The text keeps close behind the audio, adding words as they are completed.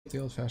The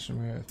old-fashioned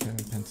way of pen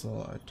and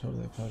pencil. I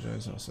totally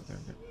apologize. I'll sit there.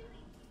 But...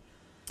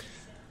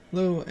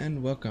 Hello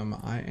and welcome.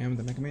 I am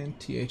the Mecha Man.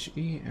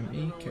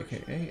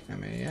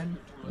 TheMekkaMan.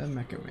 The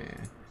Mecha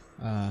Man.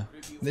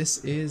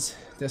 This is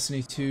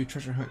Destiny 2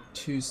 Treasure Hunt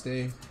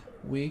Tuesday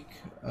week.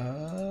 The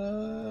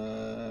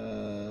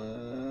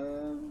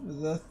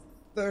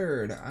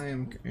 3rd. I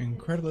am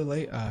incredibly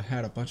late.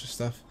 Had a bunch of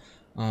stuff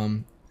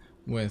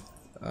with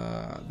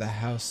the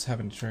house,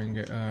 having to try and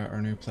get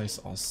our new place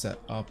all set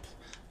up.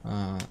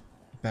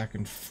 Back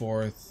and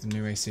forth. The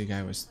new AC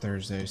guy was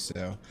Thursday,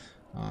 so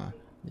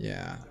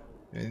yeah.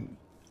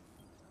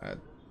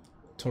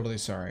 Totally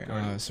sorry.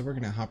 So we're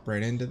gonna hop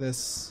right into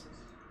this.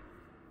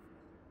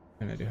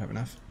 And I do have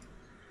enough.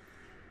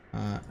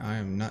 I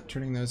am not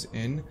turning those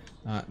in.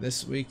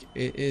 This week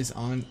it is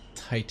on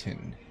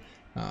Titan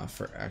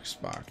for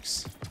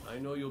Xbox. I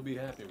know you'll be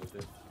happy with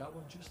it. Got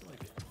one just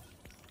like it.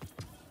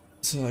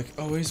 So like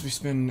always, we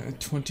spend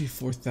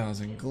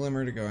 24,000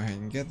 glimmer to go ahead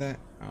and get that.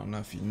 I don't know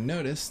if you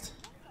noticed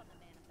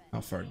how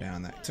far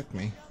down that took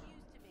me.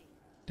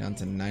 Down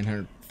to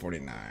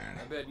 949.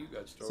 I bet you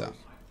got stories.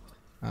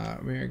 So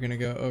we are gonna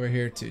go over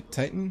here to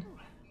Titan.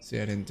 See,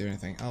 I didn't do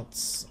anything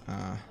else.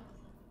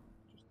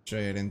 Show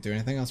you I didn't do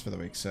anything else for the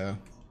week, so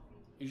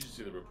You should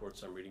see the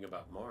reports I'm reading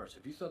about Mars.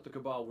 If you thought the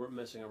Cabal weren't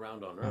messing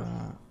around on Earth.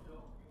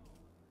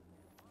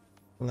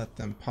 let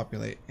them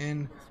populate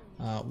in.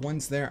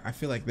 Once there, I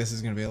feel like this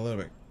is gonna be a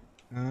little bit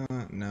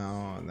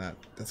no,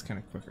 that's kind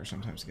of quicker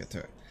sometimes to get to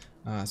it.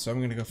 So I'm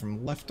gonna go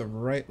from left to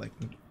right like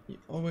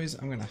always.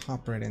 I'm gonna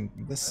hop right in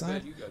this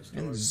side,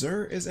 and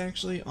Xur is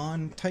actually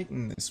on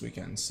Titan this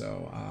weekend,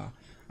 so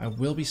I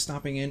will be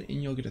stopping in,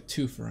 and you'll get a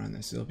twofer on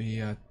this. It'll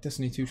be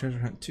Destiny 2 Treasure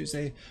Hunt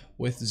Tuesday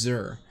with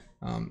Xur.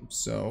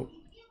 So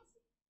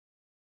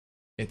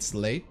it's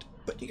late,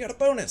 but you got a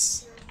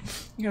bonus.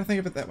 You gotta think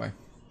of it that way.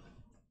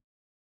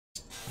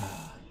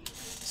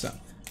 So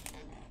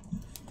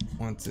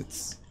once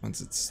it's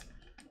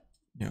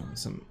you know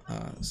some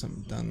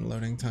done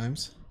loading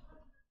times,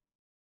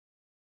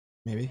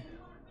 maybe.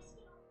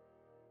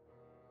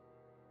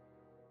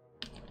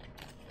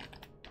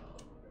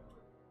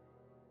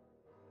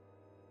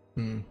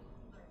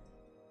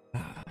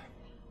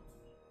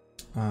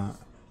 I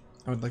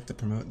would like to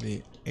promote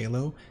the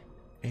ALO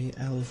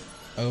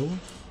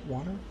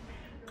water.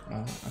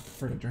 I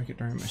prefer to drink it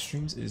during my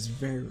streams. It is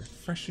very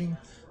refreshing,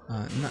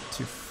 not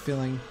too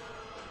filling.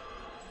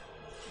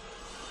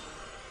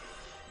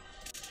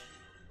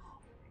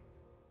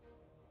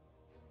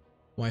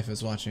 Wife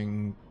is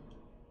watching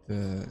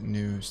the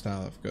new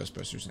style of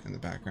Ghostbusters in the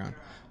background,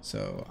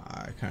 so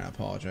I kind of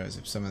apologize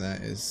if some of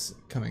that is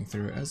coming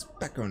through as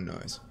background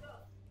noise.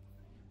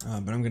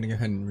 But I'm gonna go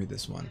ahead and read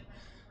this one.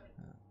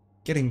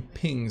 Getting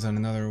pings on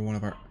another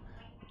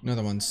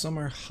one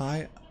somewhere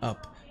high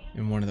up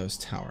in one of those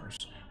towers.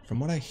 From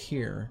what I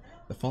hear,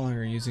 the Fallen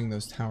are using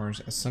those towers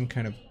as some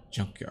kind of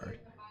junkyard.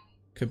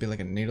 Could be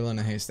like a needle in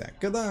a haystack.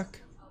 Good luck.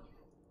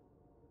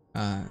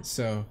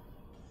 So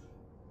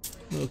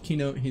little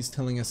keynote, he's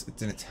telling us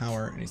it's in a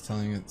tower, and he's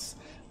telling us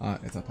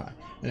it's up high.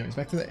 Anyways,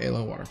 back to the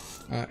aloe water.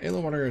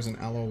 Aloe water is an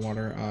aloe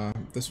water.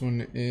 This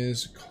one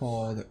is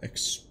called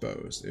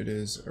Exposed. It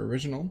is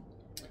original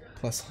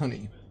plus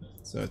honey.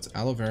 So it's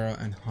aloe vera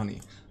and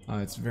honey.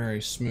 It's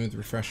very smooth,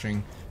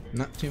 refreshing,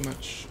 not too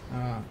much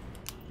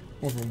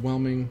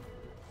overwhelming.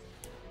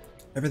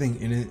 Everything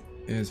in it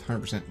is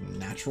 100%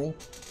 natural.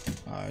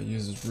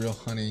 Uses real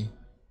honey.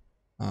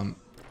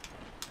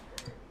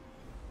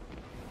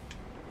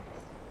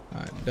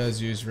 It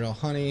does use real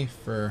honey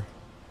for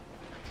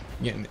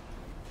getting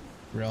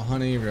real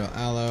honey, real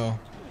aloe,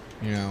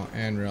 you know,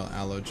 and real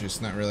aloe juice.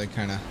 Not really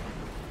kind of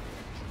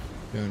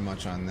doing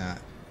much on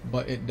that.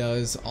 But it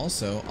does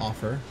also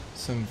offer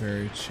some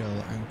very chill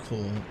and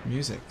cool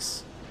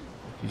musics,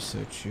 if you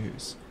so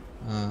choose.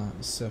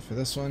 So for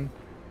this one,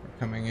 we're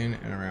coming in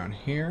and around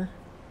here.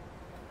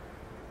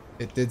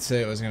 It did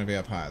say it was going to be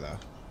up high, though.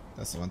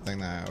 That's the one thing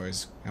that I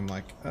always am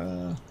like,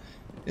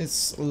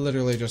 it's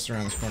literally just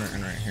around this corner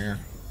and right here.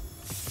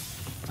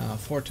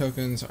 4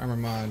 tokens, armor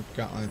mod,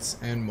 gauntlets,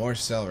 and more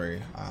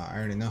celery. I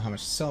already know how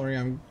much celery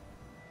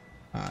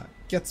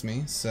gets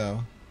me,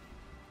 so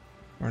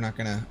we're not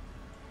going to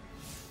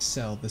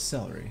sell the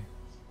celery.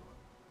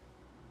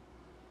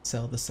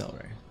 Sell the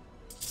celery.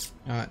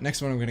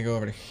 Next one I'm going to go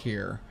over to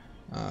here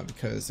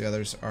because the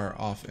others are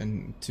off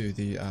into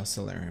the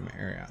solarium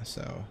area.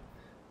 So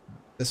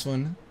this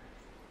one,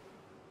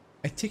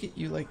 I take it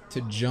you like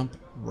to jump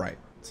right.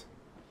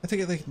 I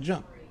take it like to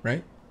jump,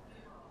 right?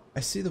 I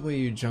see the way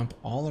you jump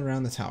all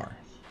around the tower.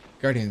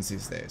 Guardians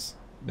these days.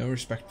 No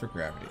respect for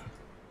gravity.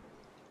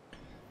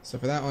 So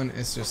for that one,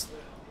 it's just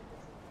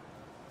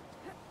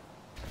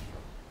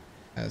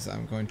as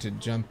I'm going to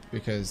jump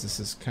because this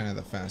is kind of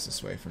the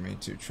fastest way for me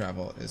to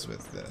travel is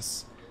with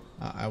this.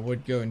 I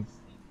would go and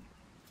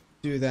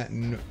do that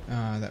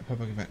that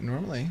public event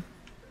normally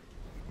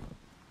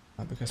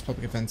because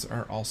public events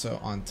are also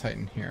on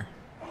Titan here.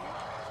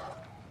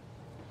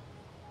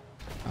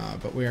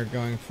 But we are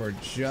going for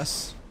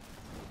just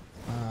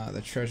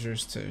the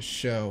treasures to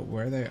show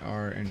where they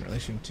are in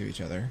relation to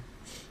each other.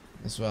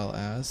 as well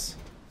as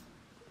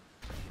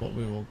what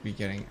we will be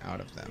getting out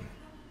of them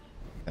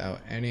without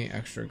any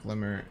extra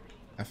glimmer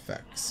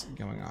effects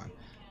going on.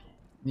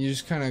 You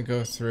just kind of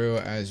go through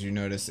as you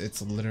notice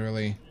it's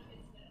literally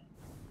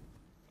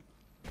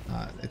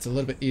it's a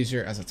little bit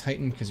easier as a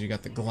Titan because you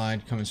got the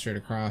glide coming straight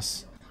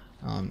across.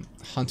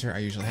 Hunter, I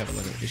usually have a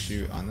little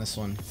issue on this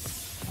one.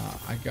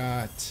 I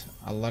got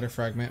a letter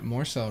fragment,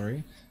 more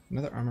celery,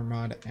 another armor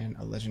mod, and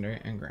a legendary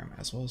engram,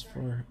 as well as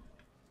four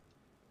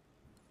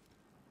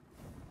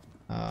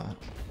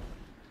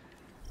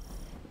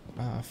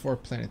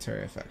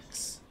planetary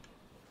effects.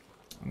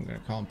 I'm gonna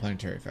call them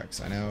planetary effects.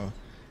 I know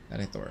that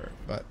ain't the word,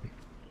 but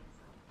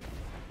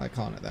I like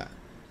calling it that.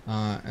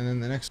 And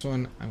then the next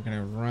one, I'm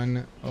gonna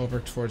run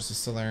over towards the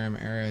Solarium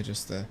area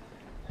just to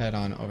head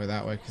on over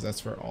that way because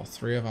that's where all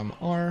three of them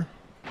are.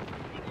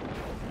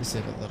 To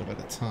save a little bit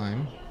of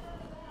time.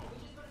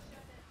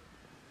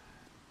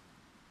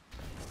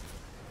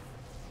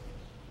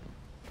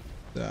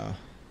 So,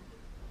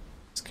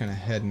 just kind of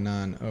heading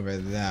on over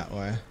that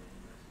way.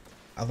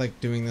 I like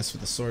doing this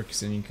with the sword because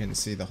then you can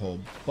see the whole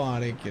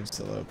body, gives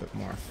a little bit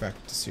more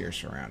effect to see your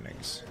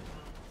surroundings.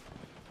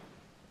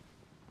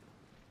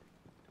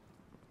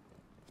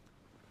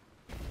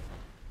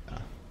 I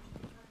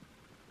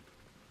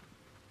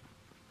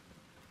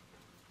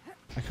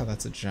like how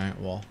that's a giant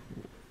wall.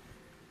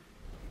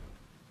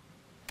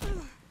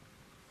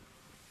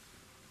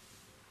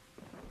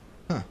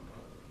 Huh.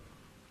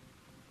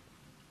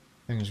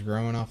 Things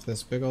growing off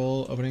this big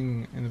old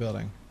opening in the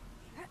building.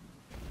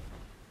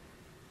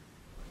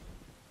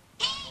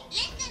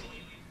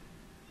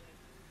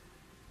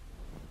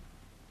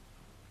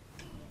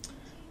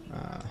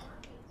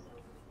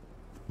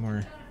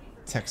 More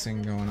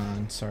texting going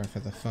on. Sorry for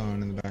the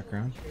phone in the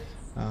background.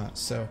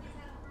 So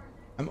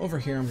I'm over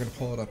here. I'm gonna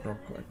pull it up real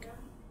quick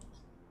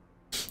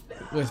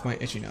with my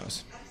itchy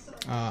nose.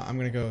 I'm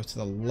gonna go to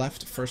the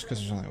left first because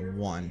there's only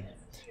one.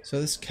 So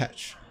this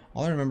catch,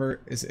 all I remember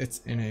is it's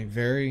in a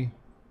very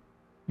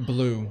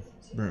blue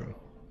room.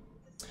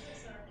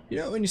 You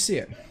know when you see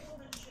it.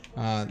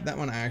 That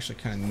one I actually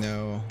kind of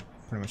know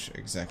pretty much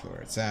exactly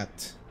where it's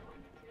at.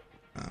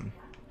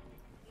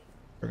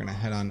 We're gonna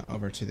head on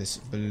over to this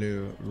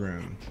blue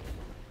room.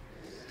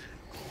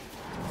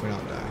 If we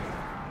don't die.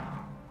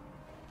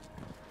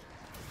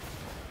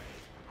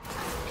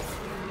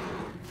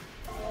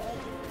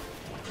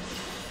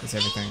 Because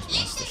everything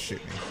wants to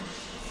shoot me.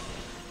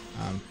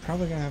 I'm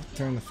probably gonna have to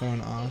turn the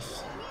phone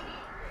off.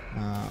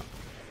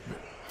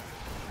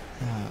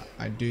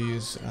 I do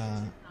use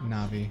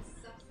Navi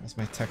as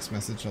my text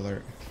message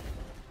alert.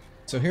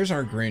 So here's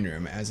our green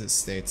room, as it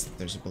states that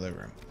there's a blue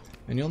room.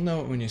 And you'll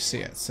know it when you see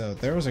it. So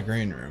there was a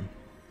green room.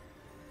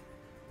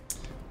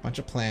 Bunch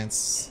of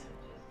plants.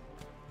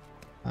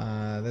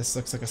 This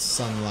looks like a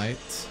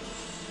sunlight.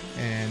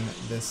 And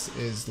this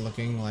is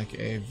looking like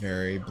a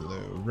very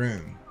blue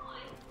room,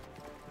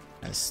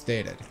 as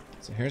stated.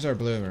 So here's our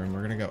blue room.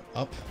 We're gonna go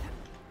up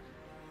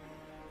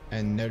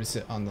and notice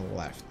it on the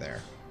left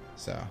there.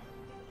 So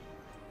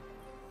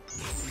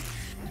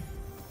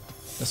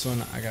this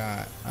one I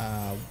got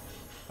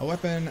a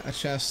weapon, a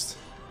chest,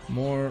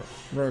 more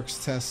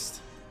Rourke's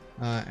test,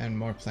 and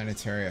more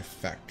planetary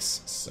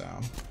effects. So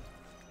what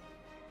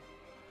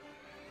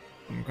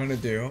I'm gonna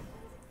do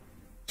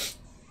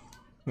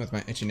with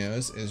my itchy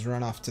nose is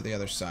run off to the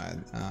other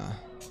side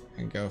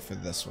and go for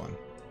this one.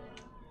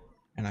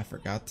 And I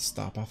forgot to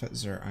stop off at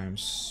Xur. I am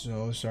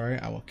so sorry.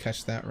 I will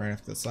catch that right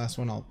after this last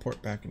one. I'll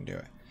port back and do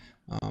it.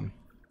 And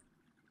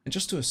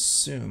just to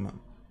assume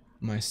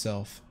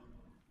myself,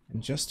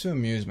 and just to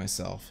amuse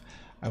myself,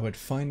 I would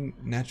find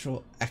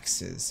natural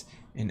X's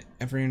in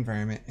every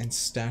environment and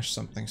stash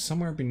something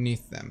somewhere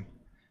beneath them.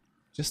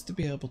 Just to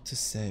be able to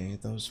say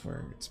those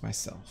words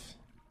myself.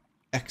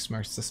 X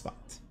marks the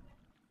spot.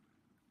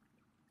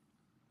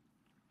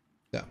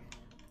 So,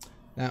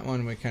 that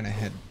one we kind of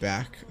head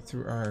back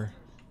through our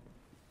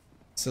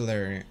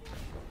Solarium,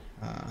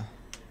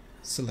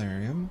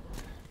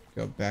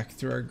 go back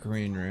through our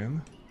green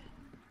room,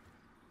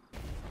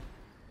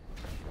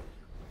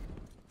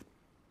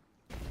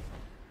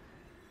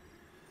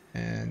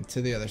 and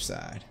to the other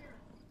side.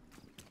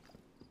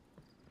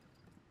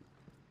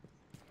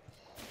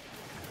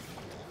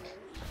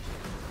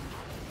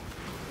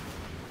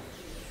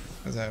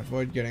 As I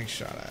avoid getting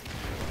shot at.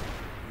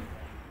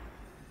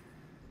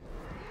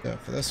 So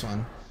for this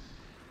one,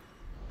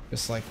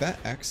 just like that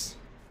X,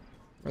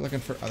 we're looking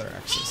for other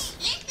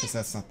X's, because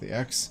that's not the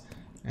X.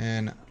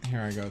 And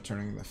here I go,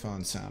 turning the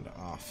phone sound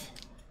off.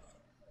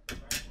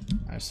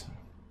 I just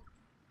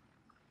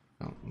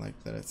don't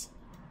like that it's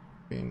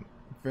being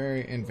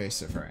very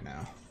invasive right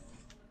now.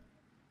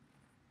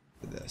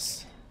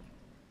 This.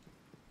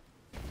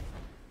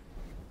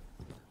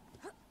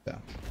 So,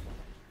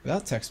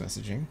 without text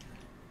messaging,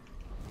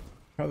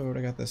 probably would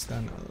have got this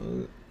done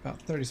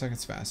about 30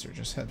 seconds faster,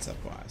 just heads up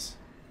wise.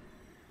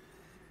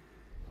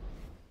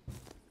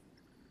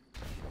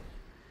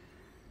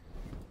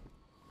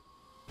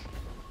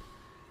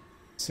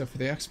 So for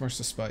the X marks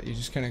the spot, you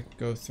just kind of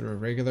go through a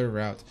regular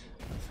route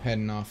of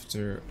heading off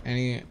to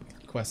any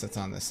quest that's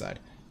on this side.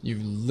 You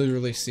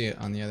literally see it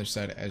on the other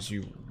side as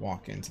you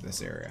walk into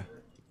this area.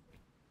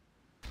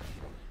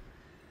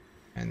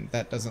 And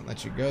that doesn't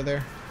let you go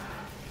there.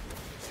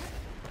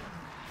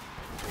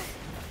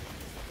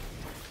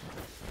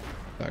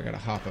 So I gotta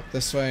hop up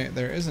this way.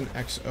 There is an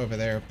X over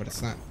there, but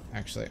it's not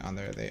actually on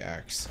there, the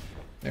X.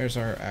 There's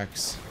our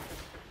X.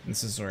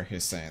 This is where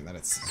he's saying that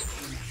it's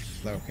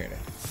located.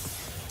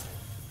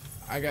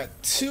 I got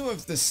 2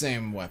 of the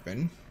same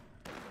weapon.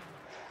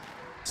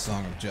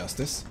 Song of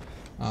Justice.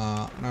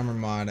 An armor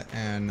mod,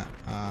 and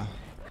that's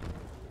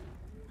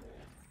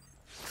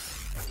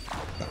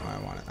not what I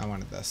wanted. I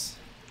wanted this.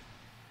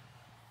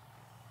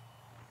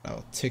 I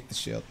will take the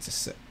shield to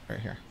sit right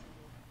here.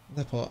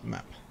 Let's pull up the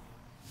map.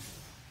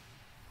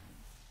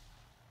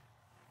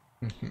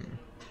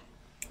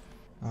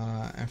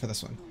 And for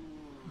this one,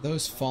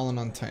 those fallen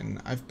on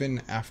Titan, I've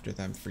been after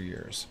them for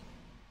years.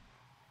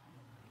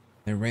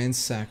 They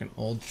ransack an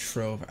old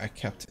trove I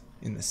kept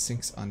in the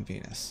sinks on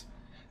Venus,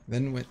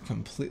 then went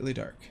completely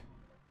dark.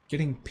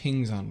 Getting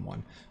pings on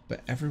one,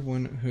 but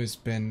everyone who's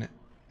been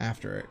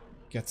after it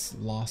gets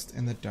lost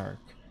in the dark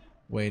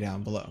way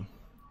down below.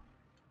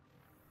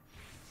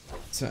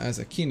 So as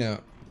a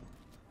keynote,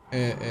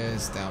 it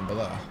is down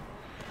below.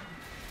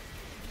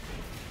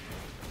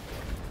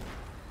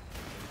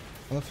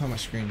 I love how my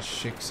screen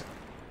shakes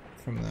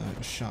from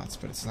the shots,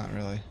 but it's not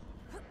really.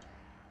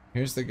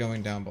 Here's the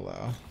going down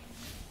below.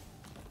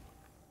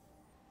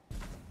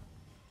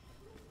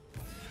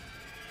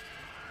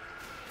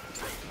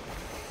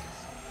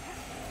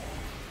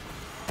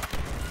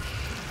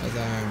 As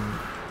I'm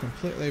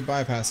completely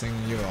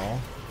bypassing you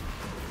all.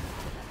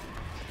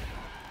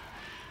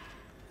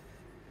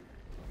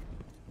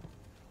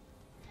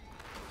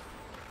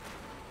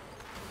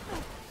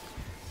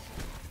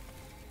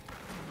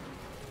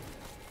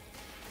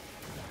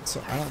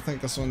 So I don't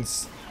think this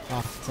one's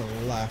off to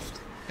the left,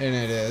 and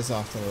it is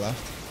off to the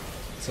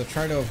left. So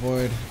try to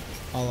avoid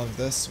all of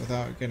this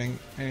without getting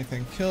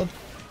anything killed.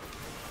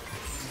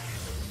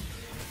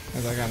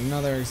 As I got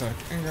another exotic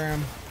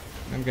engram,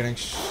 I'm getting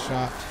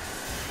shot.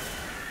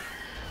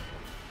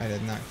 I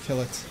did not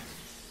kill it.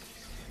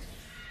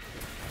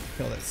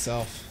 Killed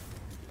itself.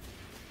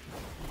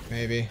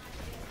 Maybe.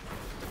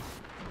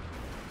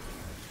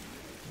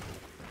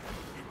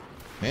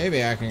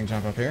 Maybe I can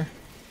jump up here.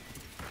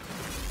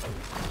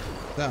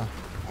 So,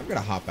 I'm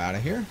gonna hop out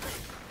of here.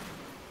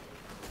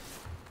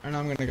 And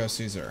I'm gonna go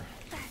see Xur.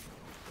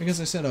 Because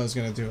I said I was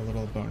gonna do a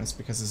little bonus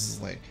because this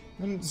is late.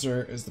 And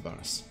Xur is the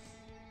bonus.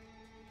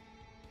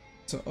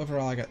 So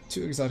overall I got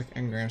 2 exotic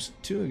engrams,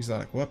 2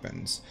 exotic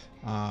weapons,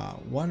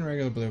 1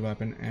 regular blue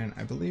weapon, and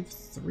I believe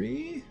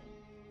 3?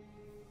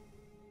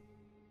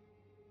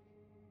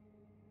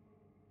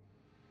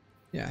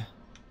 Yeah.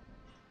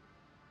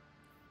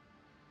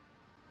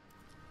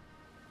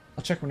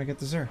 I'll check when I get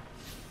to Xur.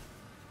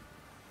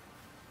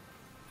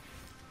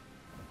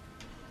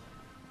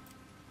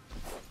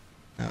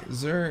 Now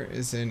Xur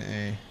is in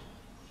a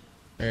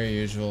very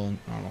usual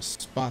normal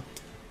spot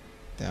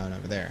down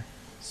over there.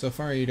 So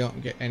far you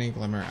don't get any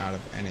glimmer out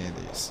of any of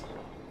these.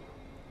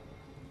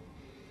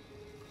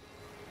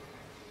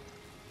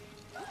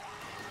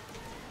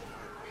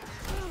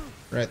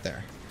 Right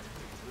there.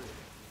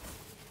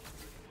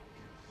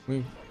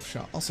 We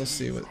shall also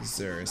see what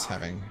Xur is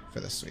having for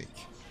this week.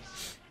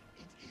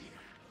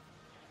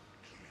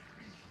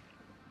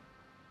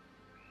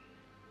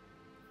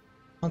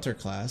 Hunter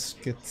class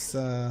gets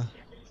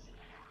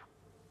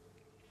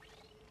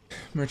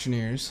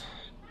Mercenaries,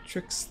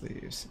 Trick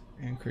Sleeves,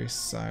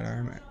 increased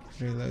sidearm,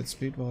 reload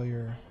speed while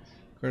you're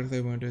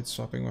critically wounded.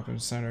 Swapping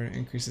weapons sidearm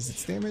increases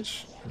its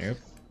damage. Nope.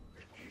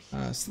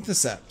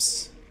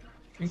 Syntheseps,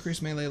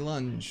 increase melee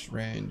lunge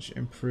range,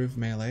 improve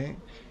melee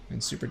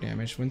and super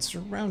damage when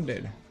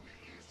surrounded.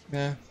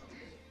 Nah.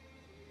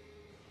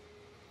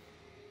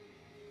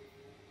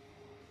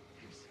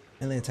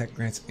 Melee attack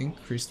grants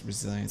increased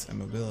resilience and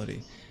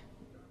mobility.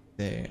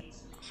 They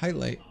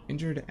highlight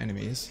injured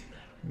enemies.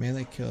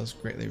 Melee kills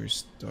greatly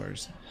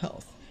restores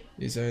health.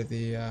 These are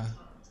the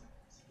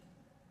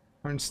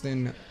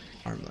Harnston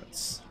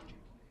armlets.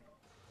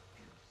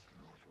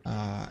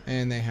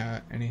 And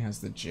he has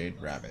the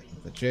Jade Rabbit.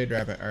 The Jade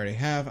Rabbit I already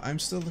have. I'm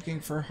still looking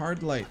for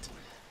Hard Light.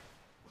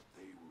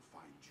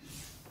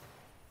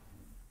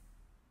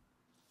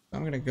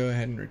 I'm gonna go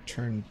ahead and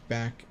return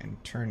back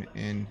and turn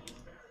in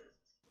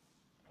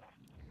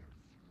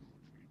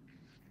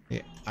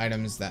the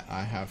items that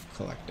I have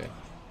collected.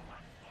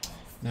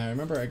 Now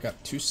remember I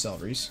got 2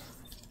 celeries.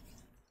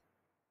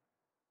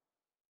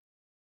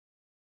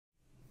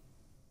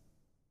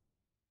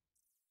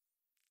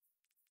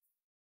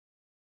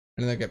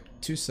 And then I got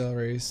 2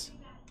 celeries,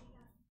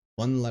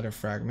 1 letter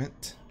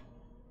fragment,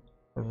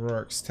 a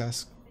Rourke's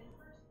test,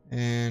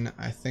 and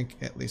I think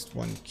at least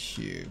 1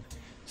 cube.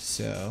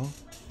 So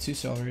 2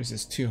 celeries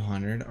is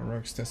 200, a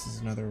Rourke's test is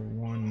another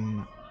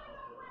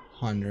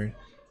 100,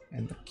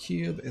 and the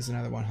cube is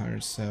another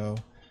 100. So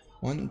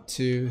 1,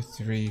 2,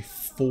 3,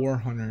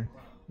 400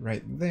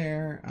 right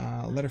there.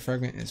 Letter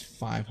fragment is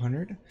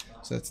 500,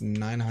 so that's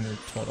 900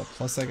 total.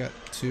 Plus I got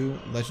 2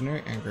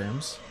 legendary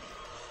engrams.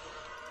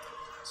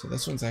 So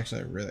this one's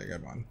actually a really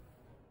good one.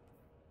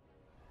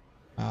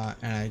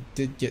 And I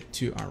did get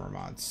 2 armor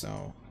mods,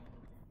 so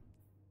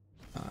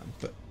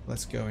but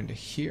let's go into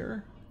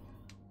here.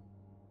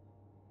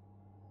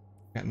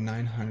 Got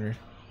 900.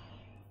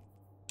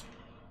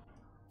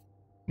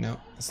 Nope,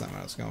 that's not what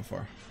I was going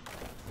for.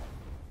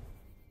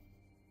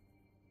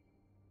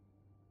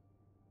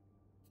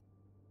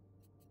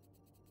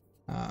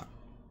 Uh,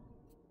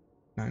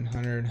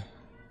 900,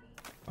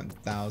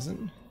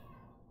 1,000,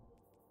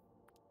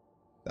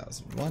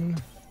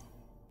 1,001,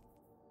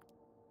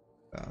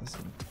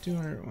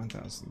 1,200,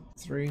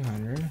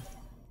 1,300,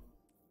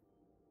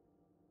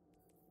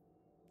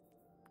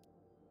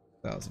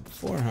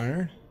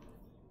 1,400,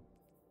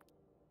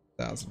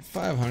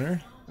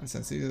 1,500.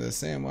 Since these are the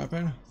same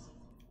weapon.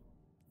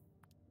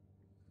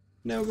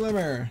 No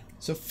glimmer.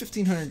 So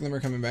 1,500 glimmer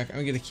coming back.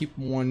 I'm gonna keep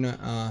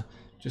one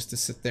just to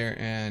sit there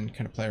and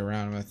kind of play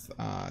around with.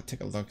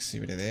 Take a look,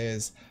 see what it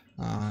is.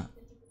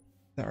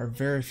 There are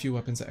very few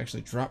weapons that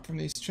actually drop from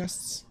these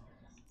chests.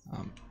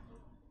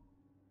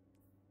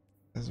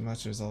 As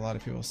much as a lot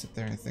of people sit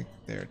there and think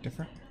they're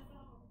different.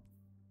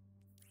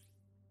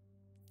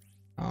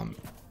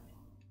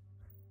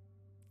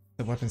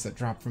 The weapons that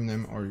drop from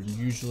them are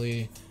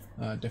usually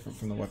different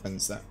from the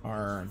weapons that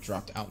are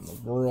dropped out in the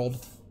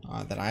world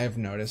that I have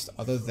noticed,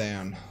 other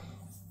than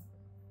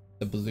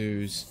the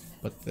blues,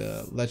 but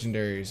the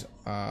legendaries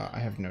I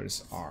have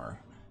noticed are.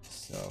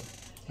 So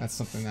that's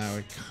something that I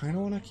would kind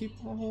of want to keep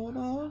a hold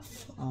of,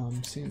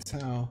 seeing as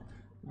how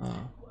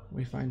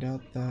we find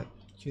out that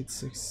Kid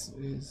 6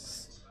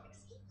 is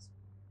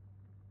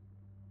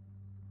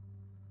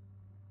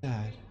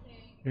bad,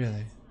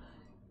 really.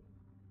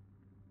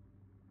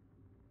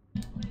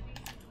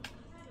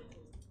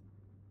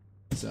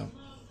 So,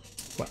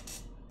 but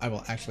I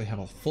will actually have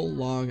a full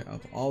log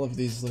of all of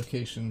these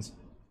locations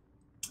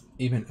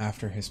even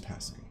after his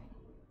passing.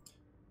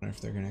 I wonder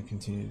if they're going to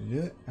continue to do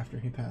it after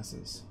he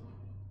passes.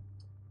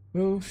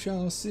 We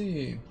shall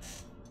see.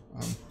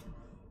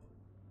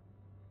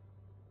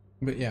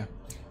 But yeah,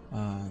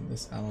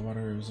 this aloe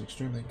water is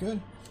extremely good.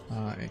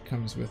 It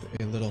comes with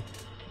a little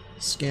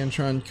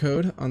Scantron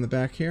code on the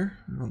back here.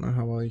 I don't know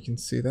how well you can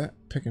see that,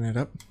 picking it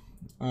up.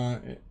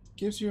 It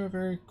gives you a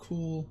very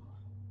cool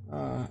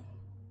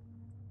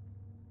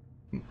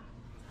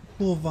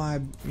cool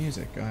vibe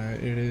music.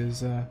 It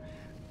is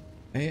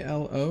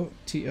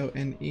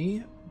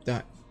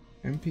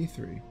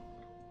ALOTONE.mp3.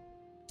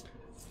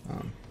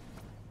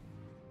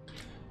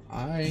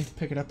 I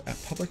pick it up at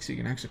Publix, so you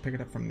can actually pick it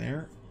up from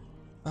there.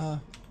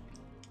 You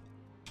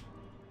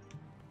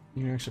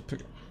can actually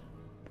pick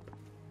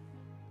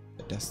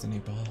a Destiny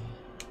ball.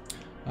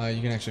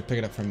 You can actually pick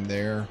it up from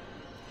their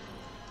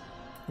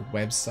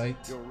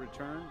website. Your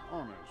return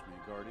honors me,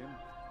 Guardian.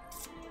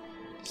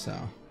 So,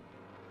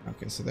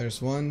 okay, so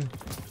there's 1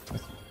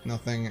 with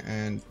nothing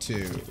and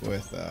 2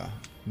 with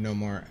no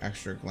more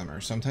extra glimmer.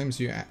 Sometimes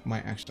you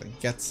might actually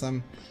get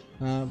some,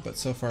 but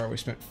so far we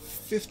spent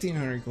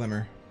 1,500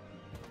 glimmer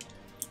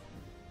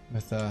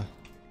with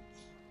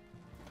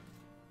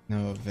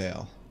no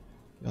avail.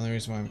 The only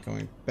reason why I'm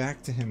going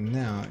back to him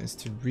now is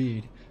to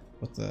read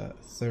what the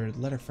 3rd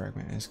letter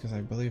fragment is, because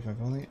I believe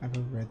I've only ever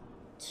read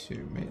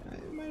 2. Maybe,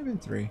 it might have been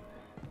 3.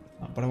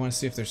 But I want to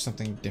see if there's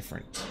something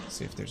different.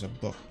 See if there's a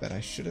book that I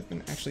should have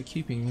been actually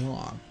keeping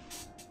log.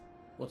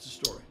 What's the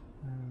story?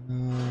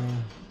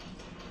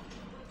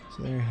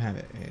 So there you have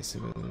it. Ace.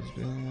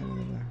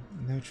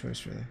 No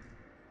choice really.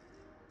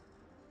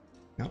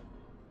 Nope.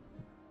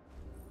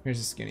 Here's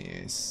a skinny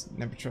ace.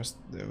 Never trust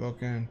the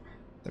Vulcan.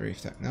 The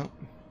reef type. Nope.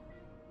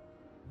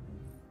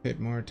 Paid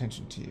more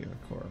attention to you,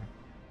 Core.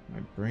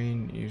 My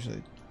brain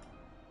usually.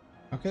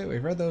 Okay,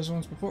 we've read those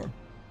ones before.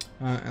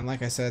 And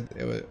like I said,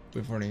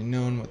 we've already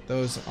known what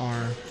those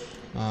are,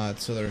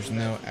 so there's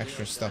no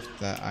extra stuff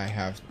that I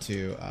have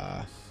to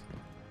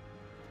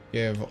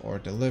give or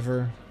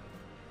deliver.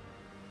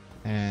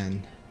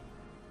 And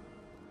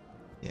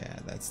yeah,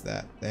 that's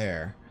that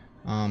there.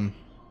 So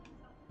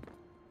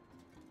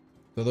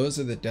those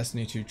are the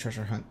Destiny 2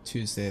 Treasure Hunt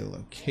Tuesday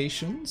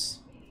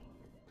locations.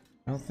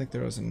 I don't think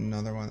there was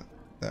another one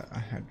that I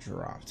had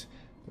dropped,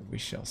 but we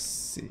shall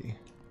see.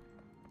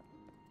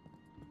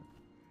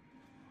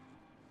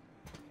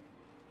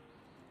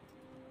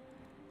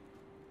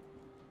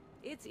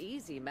 It's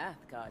easy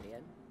math,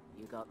 Guardian.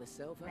 You got the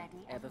silver,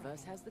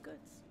 Eververse has the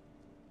goods.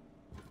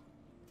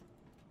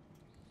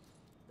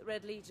 The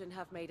Red Legion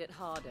have made it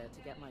harder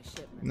to get my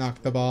shipment.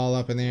 Knock the ball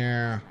up in the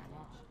air.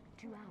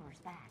 2 hours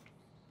back.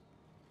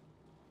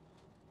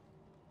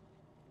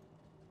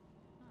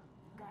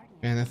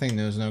 Man, that thing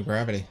knows no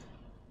gravity.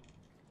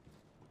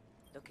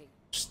 Okay.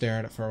 Stare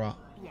at it for a while.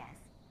 Yes.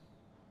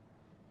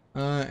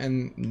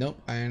 And nope,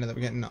 I ended up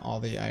getting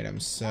all the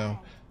items. So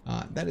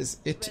that is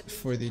it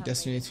for the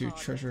Destiny 2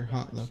 Treasure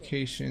Hunt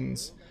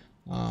locations.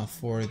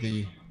 For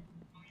the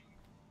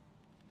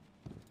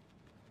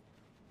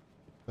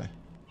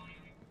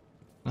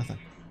nothing.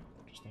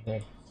 Just a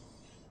hole.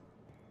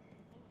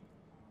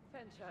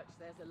 Fenchurch,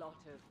 there's a lot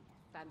of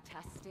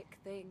fantastic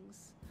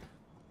things.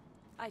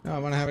 No, I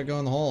want to have it go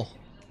in the hole.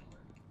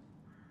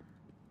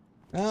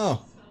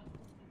 Oh.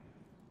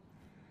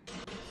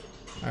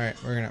 Alright,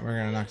 we're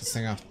gonna knock this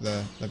thing off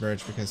the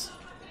bridge because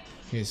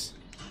he's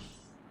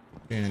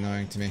being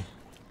annoying to me.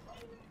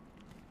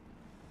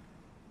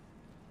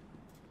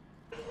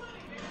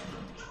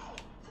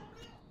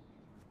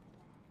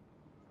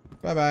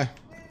 Bye-bye.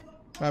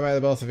 Bye-bye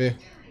the both of you.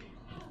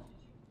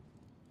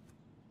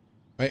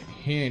 Wait,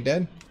 he ain't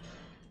dead?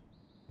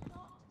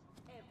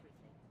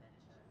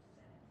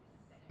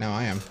 Now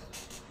I am.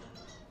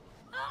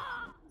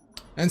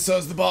 And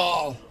so's the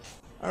ball!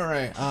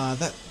 Alright,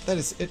 that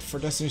is it for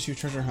Destiny 2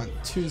 Treasure Hunt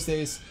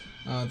Tuesdays.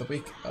 The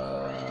week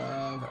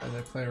of, as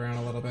I play around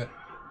a little bit,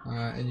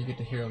 and you get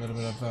to hear a little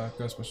bit of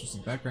Ghostbusters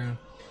in the background.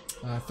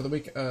 For the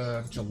week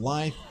of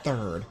July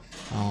 3rd,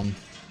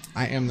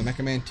 I am the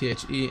Mecha Man,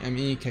 TheMekkaMan,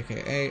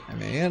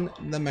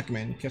 the Mecha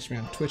Man. You can catch me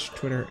on Twitch,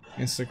 Twitter,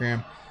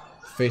 Instagram,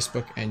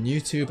 Facebook, and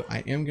YouTube. I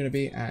am going to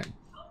be at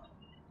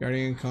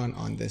Guardian Con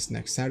on this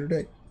next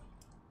Saturday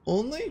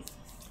only.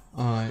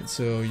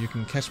 So you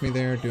can catch me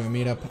there, do a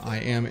meetup. I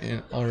am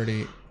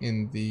already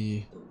in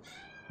the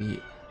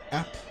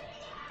app,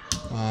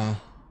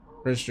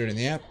 registered in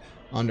the app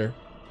under,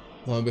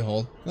 lo and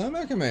behold, the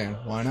Mecha Man.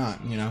 Why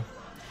not, you know?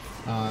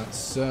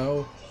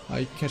 So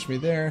you can catch me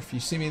there. If you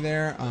see me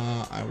there,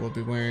 I will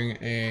be wearing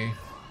a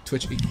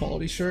Twitch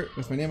Equality shirt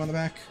with my name on the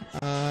back.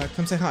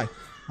 Come say hi.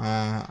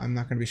 I'm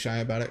not going to be shy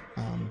about it.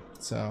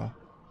 So,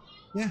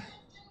 yeah.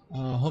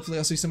 Hopefully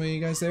I'll see some of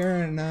you guys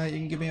there, and you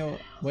can give me a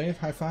wave,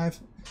 high five,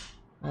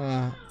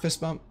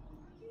 fist bump,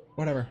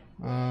 whatever.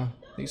 Thank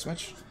you so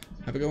much.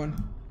 Have a good one.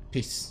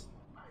 Peace.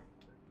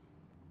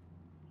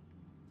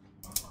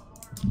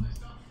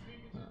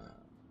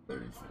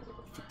 34,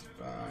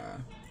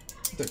 55,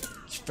 30.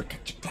 You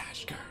forgot your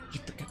flashcard.